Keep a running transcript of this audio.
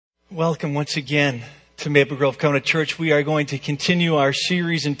Welcome once again to Maple Grove Covenant Church. We are going to continue our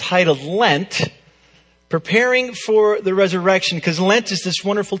series entitled Lent, preparing for the resurrection, because Lent is this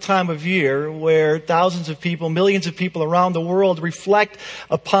wonderful time of year where thousands of people, millions of people around the world reflect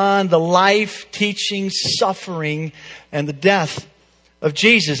upon the life, teaching, suffering, and the death of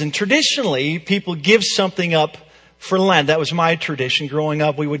Jesus. And traditionally, people give something up for Lent. That was my tradition. Growing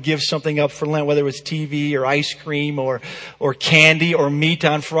up, we would give something up for Lent, whether it was TV or ice cream or candy or meat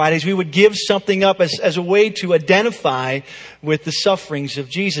on Fridays. We would give something up as a way to identify with the sufferings of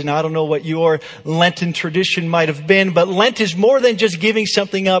Jesus. Now, I don't know what your Lenten tradition might have been, but Lent is more than just giving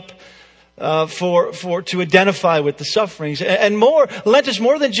something up to identify with the sufferings. And Lent is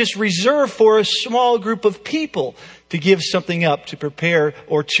more than just reserved for a small group of people to give something up, to prepare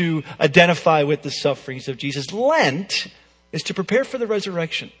or to identify with the sufferings of Jesus. Lent is to prepare for the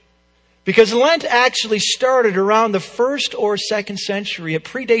resurrection. Because Lent actually started around the first or second century. It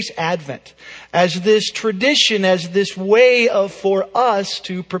predates Advent as this tradition, as this way for us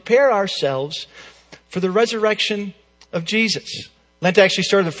to prepare ourselves for the resurrection of Jesus. Lent actually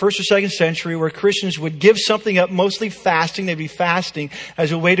started in the first or second century, where Christians would give something up, mostly fasting. They'd be fasting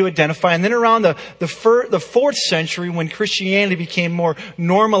as a way to identify. And then around the fourth century, when Christianity became more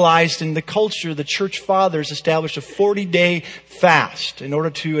normalized in the culture, the church fathers established a 40-day fast in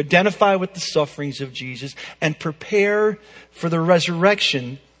order to identify with the sufferings of Jesus and prepare for the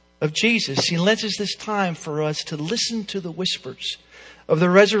resurrection of Jesus. See, Lent is this time for us to listen to the whispers of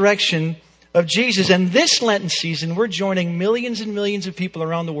the resurrection of Jesus. And this Lenten season, we're joining millions and millions of people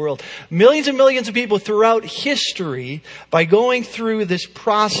around the world, millions and millions of people throughout history, by going through this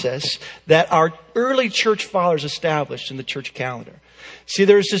process that our early church fathers established in the church calendar. See,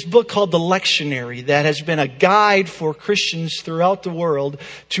 there's this book called The Lectionary that has been a guide for Christians throughout the world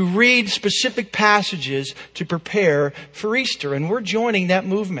to read specific passages to prepare for Easter. And we're joining that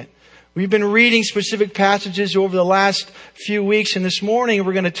movement. We've been reading specific passages over the last few weeks, and this morning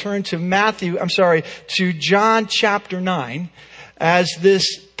we're going to turn to John chapter 9 as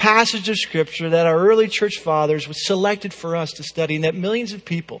this passage of Scripture that our early church fathers selected for us to study, and that millions of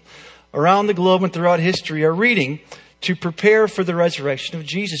people around the globe and throughout history are reading to prepare for the resurrection of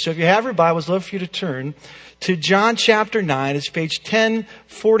Jesus. So if you have your Bibles, I'd love for you to turn to John chapter 9. It's page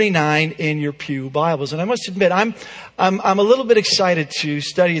 1049 in your pew Bibles. And I must admit, I'm a little bit excited to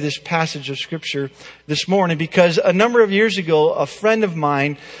study this passage of Scripture this morning, because a number of years ago, a friend of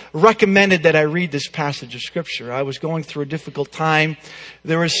mine recommended that I read this passage of Scripture. I was going through a difficult time.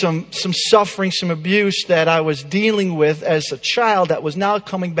 There was some suffering, some abuse that I was dealing with as a child that was now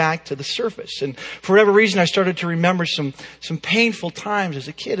coming back to the surface. And for whatever reason, I started to remember some painful times as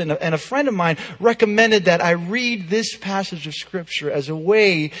a kid. And a friend of mine recommended that I read this passage of Scripture as a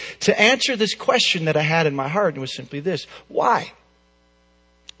way to answer this question that I had in my heart. And it was simply this: why?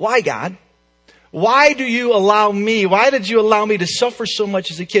 Why, God? Why do you allow me? Why did you allow me to suffer so much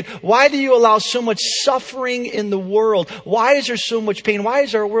as a kid? Why do you allow so much suffering in the world? Why is there so much pain? Why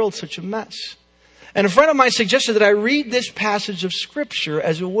is our world such a mess? And a friend of mine suggested that I read this passage of Scripture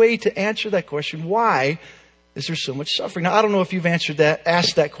as a way to answer that question: why is there so much suffering? Now, I don't know if you've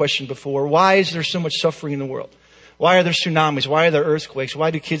asked that question before. Why is there so much suffering in the world? Why are there tsunamis? Why are there earthquakes?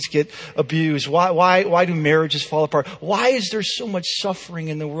 Why do kids get abused? Why do marriages fall apart? Why is there so much suffering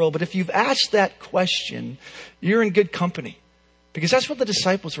in the world? But if you've asked that question, you're in good company, because that's what the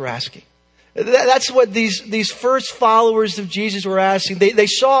disciples were asking. That's what these first followers of Jesus were asking. They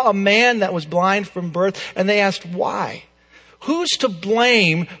saw a man that was blind from birth, and they asked, why? Who's to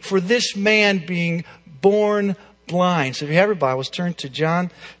blame for this man being born blind? So if you have your Bibles, turn to John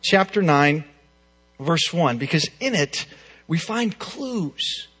chapter 9. Verse 1, because in it we find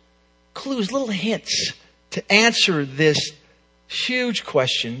clues, little hints to answer this huge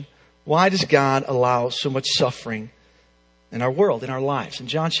question: why does God allow so much suffering in our world, in our lives? And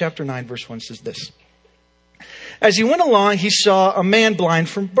John chapter 9, verse 1 says this: as he went along, he saw a man blind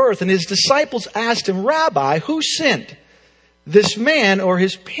from birth, and his disciples asked him, Rabbi, who sinned, this man or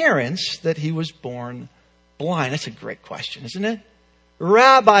his parents, that he was born blind? That's a great question, isn't it?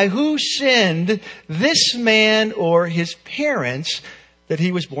 Rabbi, who sinned, this man or his parents, that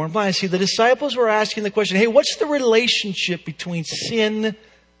he was born blind? See, the disciples were asking the question, hey, what's the relationship between sin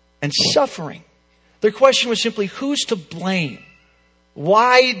and suffering? Their question was simply, who's to blame?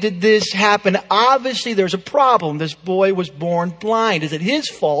 Why did this happen? Obviously, there's a problem. This boy was born blind. Is it his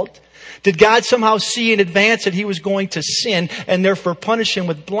fault? Did God somehow see in advance that he was going to sin and therefore punish him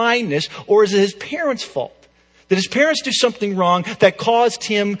with blindness? Or is it his parents' fault? Did his parents do something wrong that caused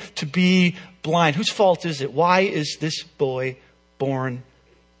him to be blind? Whose fault is it? Why is this boy born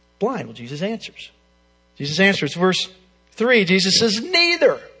blind? Well, Jesus answers. Verse 3, Jesus says,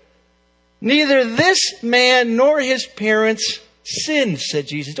 neither. Neither this man nor his parents sinned, said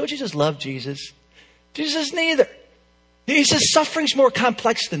Jesus. Don't you just love Jesus? Jesus says neither. He says suffering's more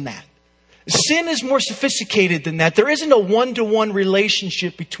complex than that. Sin is more sophisticated than that. There isn't a one-to-one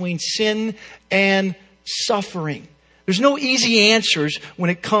relationship between sin and suffering. There's no easy answers when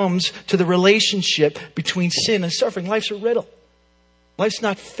it comes to the relationship between sin and suffering. Life's a riddle. Life's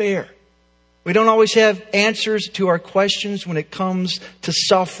not fair. We don't always have answers to our questions when it comes to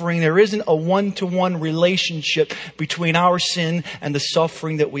suffering. There isn't a one-to-one relationship between our sin and the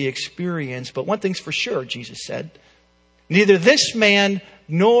suffering that we experience. But one thing's for sure, Jesus said, neither this man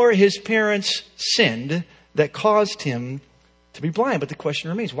nor his parents sinned that caused him to be blind. But the question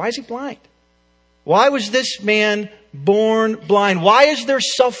remains, why is he blind? Why was this man born blind? Why is there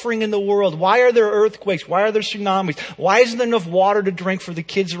suffering in the world? Why are there earthquakes? Why are there tsunamis? Why isn't there enough water to drink for the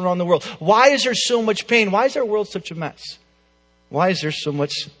kids around the world? Why is there so much pain? Why is our world such a mess? Why is there so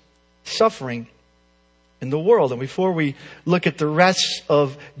much suffering in the world? And before we look at the rest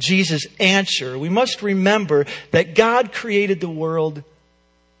of Jesus' answer, we must remember that God created the world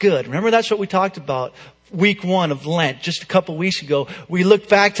good. Remember, that's what we talked about week 1 of Lent, just a couple weeks ago. We looked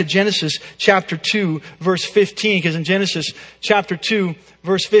back to Genesis chapter 2, verse 15, because in Genesis chapter 2,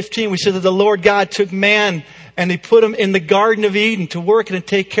 verse 15, we said that the Lord God took man and He put him in the Garden of Eden to work and to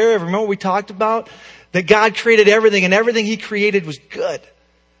take care of. Remember what we talked about? That God created everything, and everything He created was good.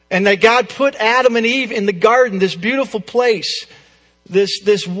 And that God put Adam and Eve in the garden, this beautiful place,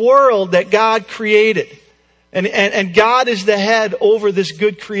 this world that God created. And God is the head over this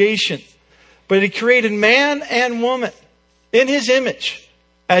good creation. But He created man and woman in His image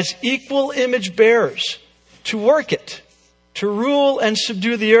as equal image bearers to work it, to rule and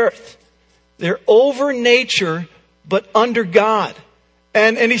subdue the earth. They're over nature, but under God.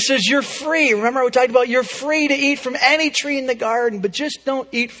 And He says, you're free. Remember we talked about you're free to eat from any tree in the garden, but just don't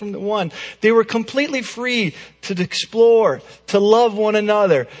eat from the one. They were completely free to explore, to love one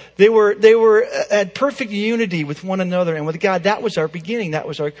another. They were at perfect unity with one another and with God. That was our beginning. That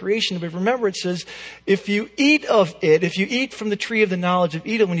was our creation. But remember, it says, if you eat of it, if you eat from the tree of the knowledge of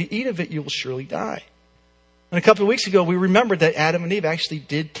evil, when you eat of it, you will surely die. And a couple of weeks ago, we remembered that Adam and Eve actually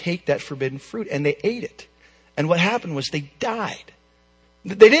did take that forbidden fruit and they ate it. And what happened was they died.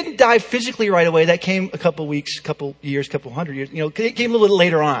 They didn't die physically right away. That came a couple weeks, couple years, couple hundred years. It came a little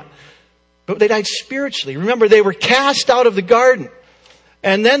later on. But they died spiritually. Remember, they were cast out of the garden.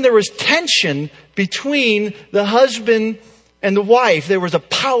 And then there was tension between the husband and the wife. There was a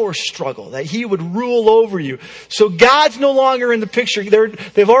power struggle that he would rule over you. So God's no longer in the picture.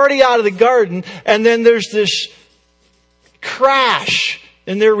 They've already out of the garden. And then there's this crash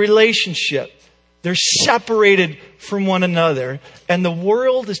in their relationship. They're separated from one another, and the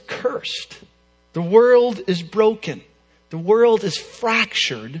world is cursed. The world is broken. The world is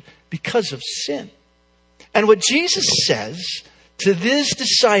fractured because of sin. And what Jesus says to His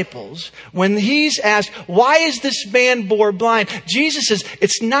disciples when He's asked, why is this man born blind? Jesus says,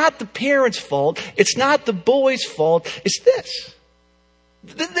 it's not the parents' fault. It's not the boy's fault. It's this.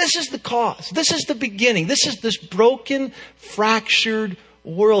 This is the cause. This is the beginning. This is this broken, fractured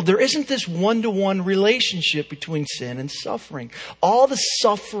world. There isn't this one-to-one relationship between sin and suffering. All the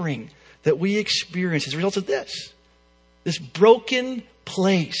suffering that we experience is a result of this broken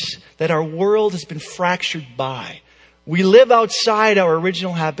place that our world has been fractured by. We live outside our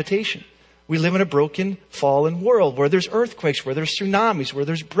original habitation. We live in a broken, fallen world where there's earthquakes, where there's tsunamis, where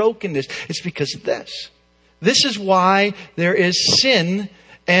there's brokenness. It's because of this. This is why there is sin.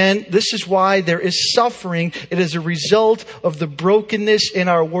 And this is why there is suffering. It is a result of the brokenness in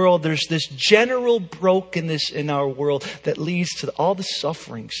our world. There's this general brokenness in our world that leads to all the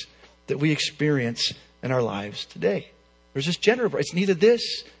sufferings that we experience in our lives today. There's this general, it's neither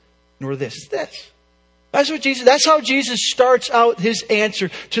this nor this. It's this. That's how Jesus starts out His answer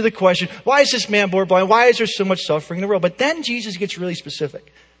to the question, why is this man born blind? Why is there so much suffering in the world? But then Jesus gets really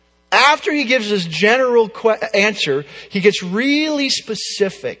specific. After He gives His general answer, He gets really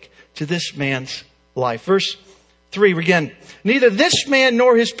specific to this man's life. Verse 3, again, neither this man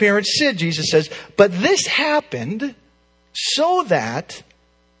nor his parents sinned, Jesus says, but this happened so that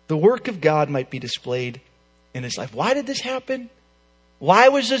the work of God might be displayed in his life. Why did this happen? Why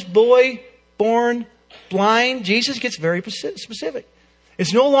was this boy born blind? Jesus gets very specific.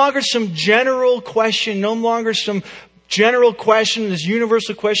 It's no longer some general question, no longer some general question, this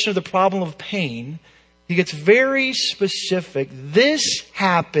universal question of the problem of pain. He gets very specific. This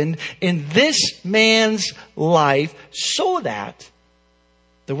happened in this man's life so that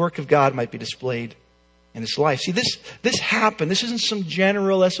the work of God might be displayed in his life. See, this happened. This isn't some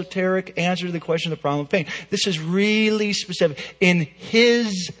general esoteric answer to the question of the problem of pain. This is really specific. In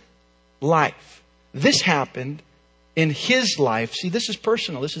his life. This happened in his life. See, this is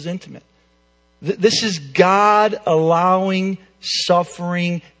personal. This is intimate. This is God allowing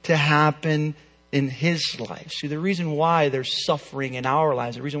suffering to happen in his life. See, the reason why there's suffering in our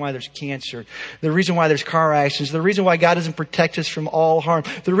lives, the reason why there's cancer, the reason why there's car accidents, the reason why God doesn't protect us from all harm,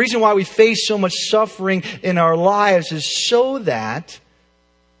 the reason why we face so much suffering in our lives is so that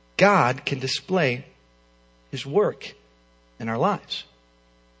God can display his work in our lives.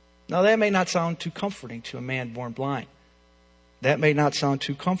 Now, that may not sound too comforting to a man born blind. That may not sound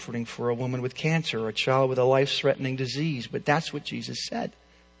too comforting for a woman with cancer or a child with a life-threatening disease, but that's what Jesus said.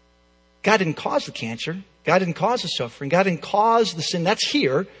 God didn't cause the cancer. God didn't cause the suffering. God didn't cause the sin. That's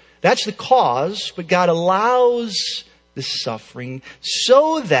here. That's the cause. But God allows the suffering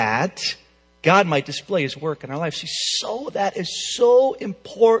so that God might display his work in our life. See, so that is so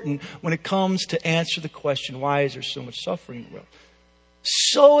important when it comes to answer the question, why is there so much suffering in the world?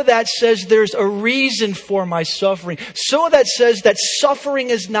 So that says there's a reason for my suffering. So that says that suffering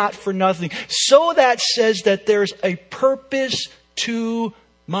is not for nothing. So that says that there's a purpose to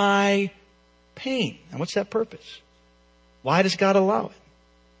my pain. And what's that purpose? Why does God allow it?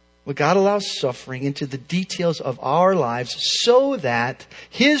 Well, God allows suffering into the details of our lives so that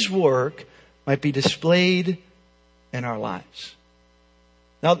his work might be displayed in our lives.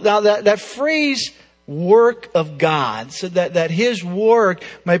 Now that phrase, work of God, so that his work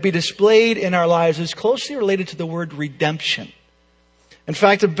might be displayed in our lives, is closely related to the word redemption. In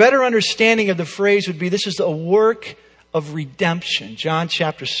fact, a better understanding of the phrase would be this is a work of redemption. John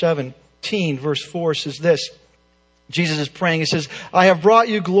chapter 17, verse 4 says this. Jesus is praying. He says, I have brought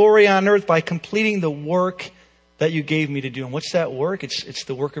you glory on earth by completing the work that you gave me to do. And what's that work? It's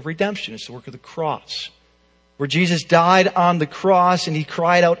the work of redemption. It's the work of the cross. Where Jesus died on the cross and he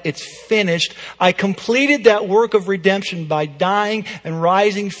cried out, it's finished. I completed that work of redemption by dying and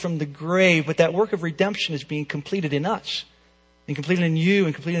rising from the grave. But that work of redemption is being completed in us. And completed in you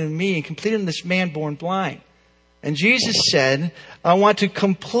and completed in me and completed in this man born blind. And Jesus said, I want to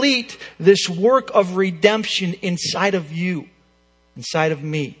complete this work of redemption inside of you, inside of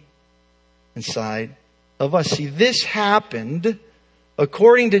me, inside of us. See, this happened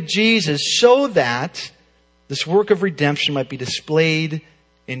according to Jesus so that this work of redemption might be displayed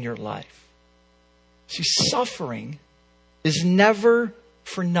in your life. See, suffering is never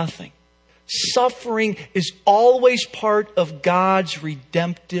for nothing. Suffering is always part of God's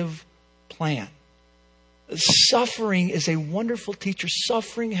redemptive plan. Suffering is a wonderful teacher.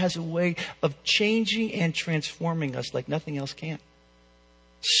 Suffering has a way of changing and transforming us like nothing else can.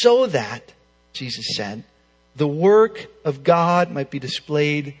 So that, Jesus said, the work of God might be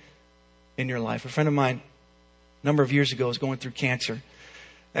displayed in your life. A friend of mine, a number of years ago, was going through cancer.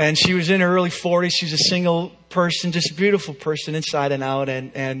 And she was in her early 40s. She's a single person, just a beautiful person inside and out.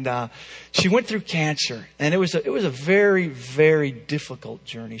 And she went through cancer. And it was a very, very difficult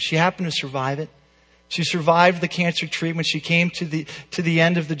journey. She happened to survive it. She survived the cancer treatment. She came to the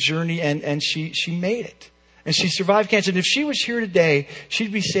end of the journey and she made it. And she survived cancer. And if she was here today,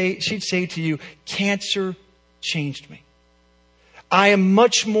 she'd say to you, cancer changed me. I am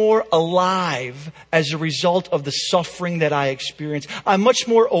much more alive as a result of the suffering that I experienced. I'm much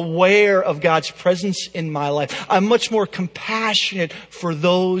more aware of God's presence in my life. I'm much more compassionate for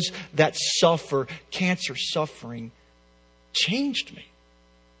those that suffer. Cancer suffering changed me.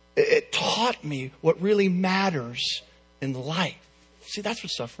 It taught me what really matters in life. See, that's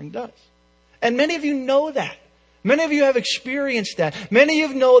what suffering does. And many of you know that. Many of you have experienced that. Many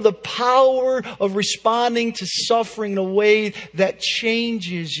of you know the power of responding to suffering in a way that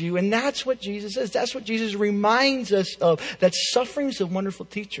changes you. And that's what Jesus says. That's what Jesus reminds us of. That suffering is a wonderful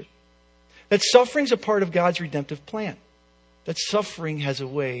teacher. That suffering is a part of God's redemptive plan. That suffering has a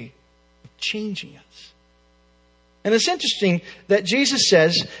way of changing us. And it's interesting that Jesus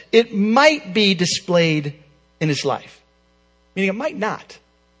says it might be displayed in his life. Meaning it might not.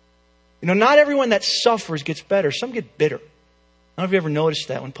 You know, not everyone that suffers gets better. Some get bitter. I don't know if you ever noticed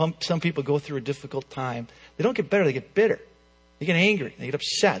that. When some people go through a difficult time, they don't get better, they get bitter. They get angry, they get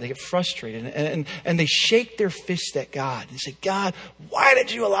upset, they get frustrated. And they shake their fist at God. And say, God, why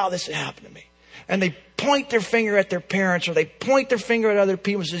did you allow this to happen to me? And they point their finger at their parents, or they point their finger at other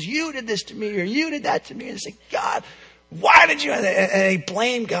people and says, you did this to me, or you did that to me. And they say, God, why did you? And they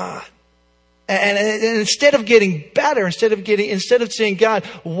blame God. And instead of getting better, instead of saying, God,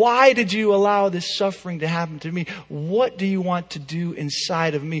 why did you allow this suffering to happen to me? What do you want to do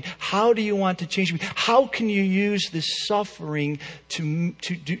inside of me? How do you want to change me? How can you use this suffering to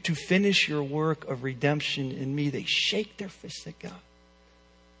finish your work of redemption in me? They shake their fists at God.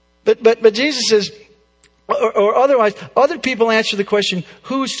 But Jesus says, Or otherwise, other people answer the question,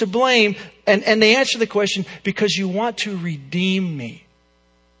 who's to blame? And they answer the question, because you want to redeem me.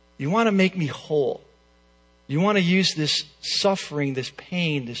 You want to make me whole. You want to use this suffering, this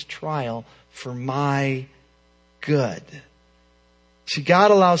pain, this trial for my good. See,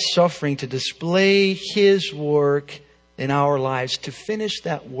 God allows suffering to display His work in our lives, to finish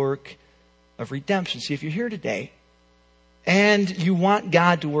that work of redemption. See, if you're here today and you want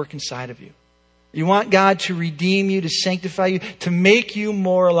God to work inside of you, you want God to redeem you, to sanctify you, to make you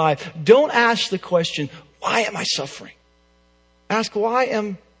more alive, don't ask the question, why am I suffering? Ask, why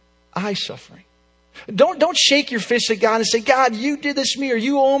am I suffering? Don't shake your fist at God and say, God, you did this to me, or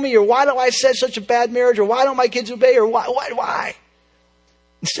you owe me, or why do I set such a bad marriage, or why don't my kids obey, or why?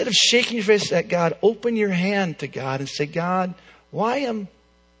 Instead of shaking your fist at God, open your hand to God and say, God, why am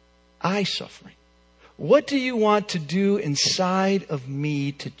I suffering? What do you want to do inside of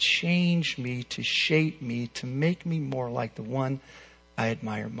me to change me, to shape me, to make me more like the one I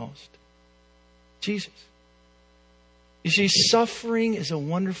admire most? Jesus. You see, suffering is a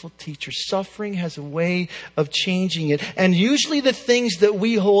wonderful teacher. Suffering has a way of changing it. And usually the things that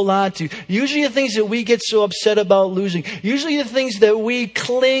we hold on to, usually the things that we get so upset about losing, usually the things that we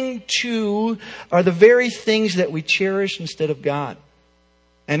cling to are the very things that we cherish instead of God.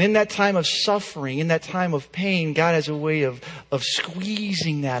 And in that time of suffering, in that time of pain, God has a way of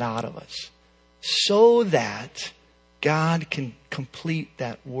squeezing that out of us so that God can complete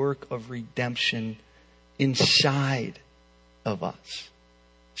that work of redemption inside of us.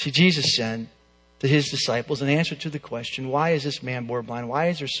 See, Jesus said to His disciples, in answer to the question, why is this man born blind? Why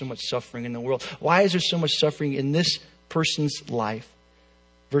is there so much suffering in the world? Why is there so much suffering in this person's life?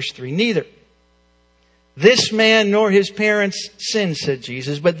 Verse 3, neither this man nor his parents sinned, said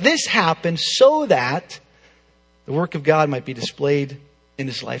Jesus, but this happened so that the work of God might be displayed in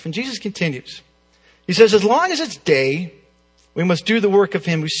his life. And Jesus continues. He says, as long as it's day, we must do the work of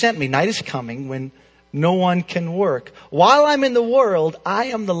Him who sent me. Night is coming when no one can work. While I'm in the world, I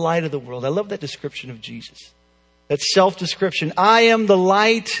am the light of the world. I love that description of Jesus. That self-description. I am the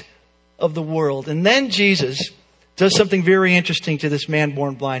light of the world. And then Jesus does something very interesting to this man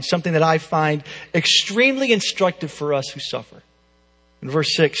born blind. Something that I find extremely instructive for us who suffer. In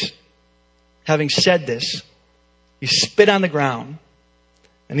verse 6, having said this, He spit on the ground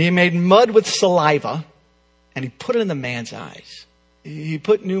and He made mud with saliva and He put it in the man's eyes. He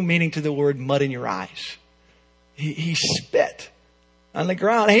put new meaning to the word mud in your eyes. He spit on the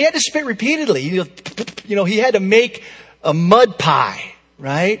ground. And He had to spit repeatedly. You know, He had to make a mud pie,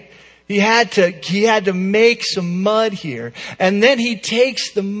 right? He had to make some mud here. And then He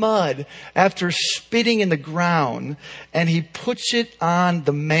takes the mud after spitting in the ground and He puts it on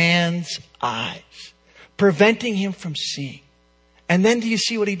the man's eyes, preventing him from seeing. And then do you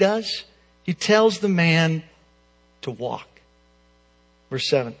see what He does? He tells the man to walk. Verse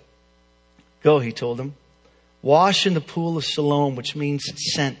 7. Go, He told him. Wash in the pool of Siloam, which means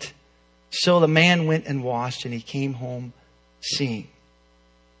sent. So the man went and washed and he came home seeing.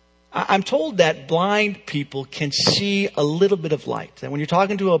 I'm told that blind people can see a little bit of light. And when you're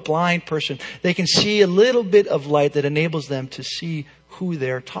talking to a blind person, they can see a little bit of light that enables them to see who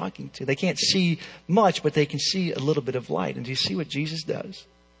they're talking to. They can't see much, but they can see a little bit of light. And do you see what Jesus does?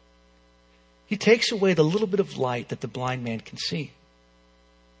 He takes away the little bit of light that the blind man can see.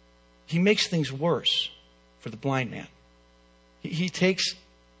 He makes things worse for the blind man. He takes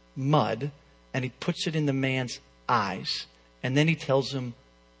mud and He puts it in the man's eyes, and then He tells him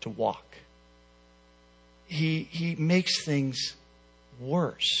to walk. He makes things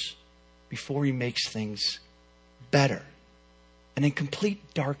worse before He makes things better. And in complete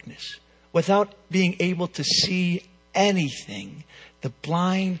darkness, without being able to see anything, the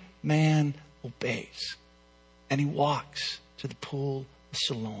blind man obeys. And he walks to the pool of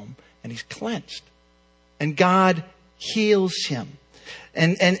Siloam and he's cleansed. And God heals him.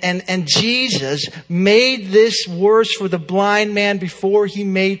 And Jesus made this worse for the blind man before He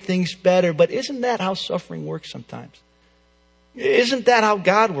made things better. But isn't that how suffering works sometimes? Isn't that how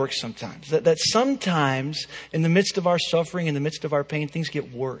God works sometimes? That sometimes in the midst of our suffering, in the midst of our pain, things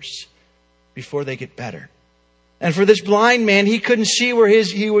get worse before they get better. And for this blind man, he couldn't see where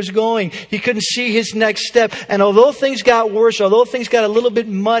he was going. He couldn't see his next step. And although things got worse, although things got a little bit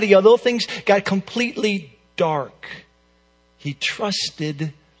muddy, although things got completely dark, he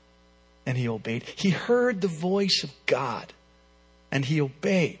trusted and he obeyed. He heard the voice of God and he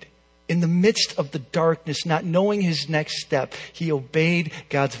obeyed. In the midst of the darkness, not knowing his next step, he obeyed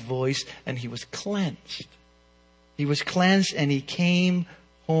God's voice and he was cleansed. He was cleansed and he came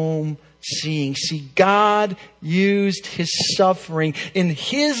home seeing. See, God used His suffering in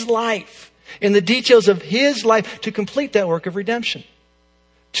His life in the details of his life to complete that work of redemption.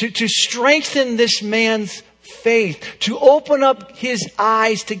 To strengthen this man's faith, to open up his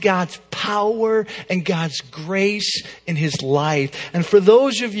eyes to God's power and God's grace in his life. And for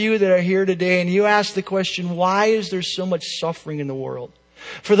those of you that are here today and you ask the question, why is there so much suffering in the world?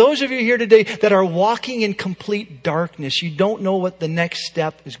 For those of you here today that are walking in complete darkness, you don't know what the next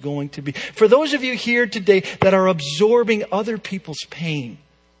step is going to be. For those of you here today that are absorbing other people's pain,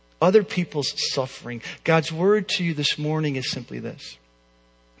 other people's suffering, God's word to you this morning is simply this.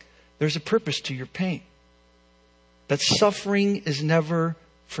 There's a purpose to your pain. That suffering is never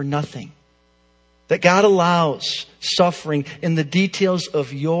for nothing. That God allows suffering in the details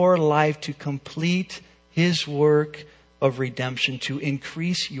of your life to complete his work of redemption, to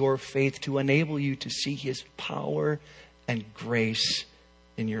increase your faith, to enable you to see his power and grace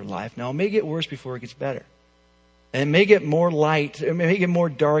in your life. Now, it may get worse before it gets better. And it may get more light. It may get more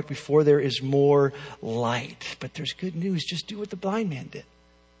dark before there is more light. But there's good news. Just do what the blind man did.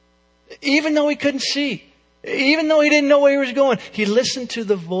 Even though he couldn't see, even though he didn't know where he was going, he listened to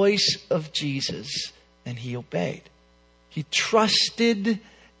the voice of Jesus and he obeyed. He trusted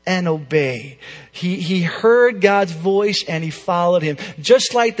and obeyed. He heard God's voice and he followed him.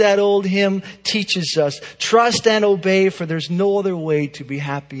 Just like that old hymn teaches us, trust and obey, for there's no other way to be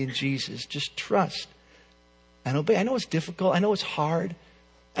happy in Jesus. Just trust and obey. I know it's difficult. I know it's hard.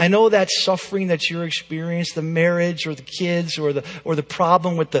 I know that suffering that you're experiencing, the marriage or the kids or the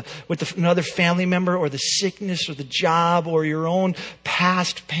problem with another family member or the sickness or the job or your own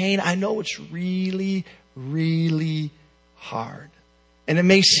past pain. I know it's really, really hard. And it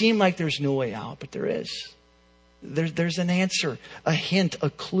may seem like there's no way out, but there is. There's an answer, a hint, a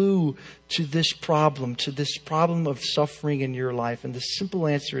clue to this problem of suffering in your life. And the simple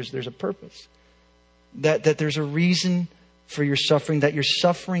answer is there's a purpose. That there's a reason for your suffering, that your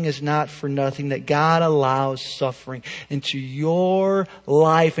suffering is not for nothing, that God allows suffering into your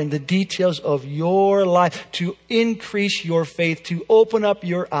life and the details of your life to increase your faith, to open up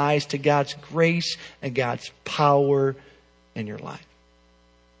your eyes to God's grace and God's power in your life.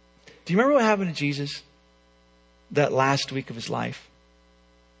 Do you remember what happened to Jesus that last week of his life?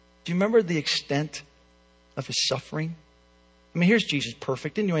 Do you remember the extent of his suffering? I mean, here's Jesus,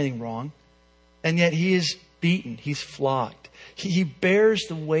 perfect, didn't do anything wrong. And yet he is beaten. He's flogged. He bears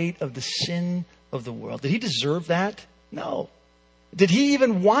the weight of the sin of the world. Did he deserve that? No. Did he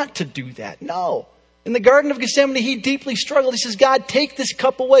even want to do that? No. In the Garden of Gethsemane, he deeply struggled. He says, God, take this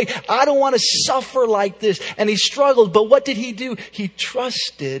cup away. I don't want to suffer like this. And he struggled. But what did he do? He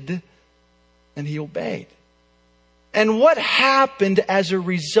trusted and he obeyed. And what happened as a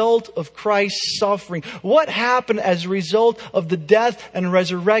result of Christ's suffering? What happened as a result of the death and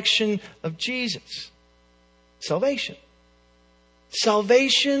resurrection of Jesus? Salvation.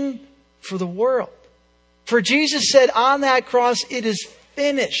 Salvation for the world. For Jesus said on that cross, it is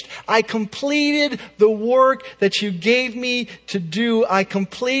finished. I completed the work that you gave me to do. I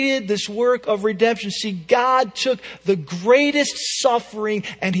completed this work of redemption. See, God took the greatest suffering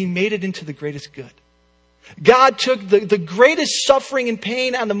and he made it into the greatest good. God took the greatest suffering and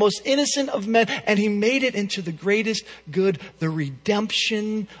pain on the most innocent of men and he made it into the greatest good, the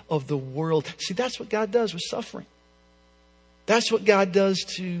redemption of the world. See, that's what God does with suffering. That's what God does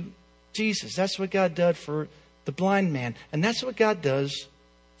to Jesus. That's what God did for the blind man. And that's what God does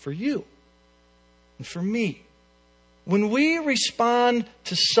for you and for me. When we respond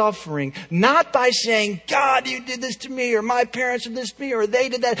to suffering, not by saying, God, you did this to me, or my parents did this to me, or they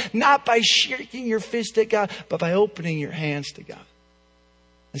did that, not by shaking your fist at God, but by opening your hands to God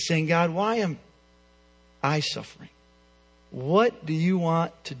and saying, God, why am I suffering? What do you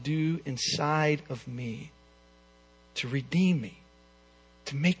want to do inside of me to redeem me,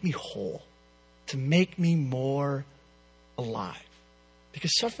 to make me whole, to make me more alive?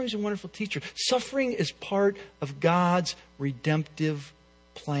 Because suffering is a wonderful teacher. Suffering is part of God's redemptive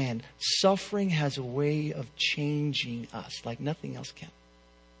plan. Suffering has a way of changing us like nothing else can.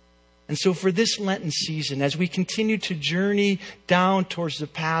 And so for this Lenten season, as we continue to journey down towards the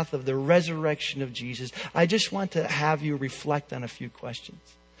path of the resurrection of Jesus, I just want to have you reflect on a few questions.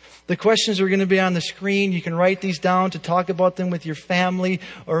 The questions are going to be on the screen. You can write these down to talk about them with your family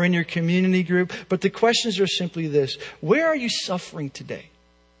or in your community group. But the questions are simply this. Where are you suffering today?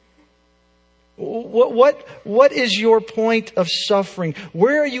 What is your point of suffering?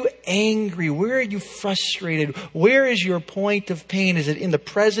 Where are you angry? Where are you frustrated? Where is your point of pain? Is it in the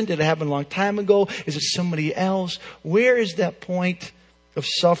present? Did it happen a long time ago? Is it somebody else? Where is that point of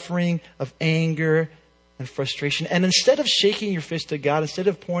suffering, of anger, and frustration? And instead of shaking your fist at God, instead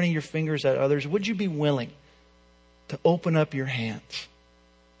of pointing your fingers at others, would you be willing to open up your hands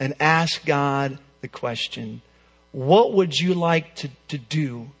and ask God the question, what would you like to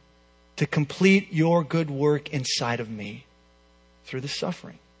do to complete your good work inside of me through the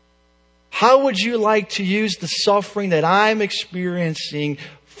suffering? How would you like to use the suffering that I'm experiencing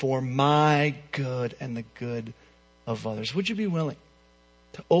for my good and the good of others? Would you be willing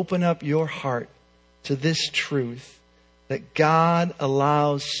to open up your heart to this truth that God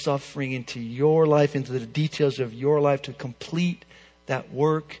allows suffering into your life, into the details of your life, to complete that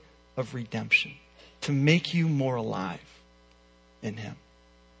work of redemption, to make you more alive in Him?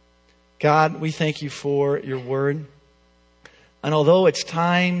 God, we thank you for your word. And although at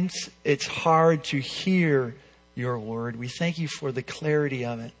times it's hard to hear your word, we thank you for the clarity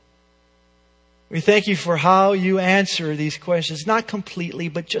of it. We thank you for how you answer these questions, not completely,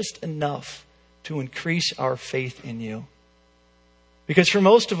 but just enough to increase our faith in you. Because for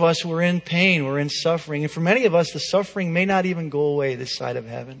most of us, we're in pain, we're in suffering. And for many of us, the suffering may not even go away this side of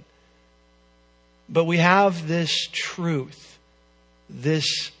heaven. But we have this truth,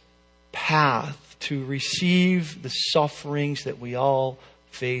 this path to receive the sufferings that we all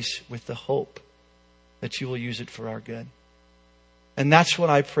face with the hope that you will use it for our good. And that's what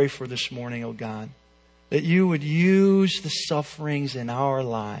I pray for this morning, oh God. That you would use the sufferings in our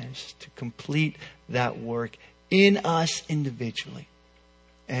lives to complete that work in us individually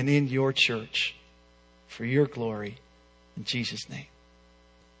and in your church for your glory. In Jesus' name,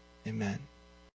 amen.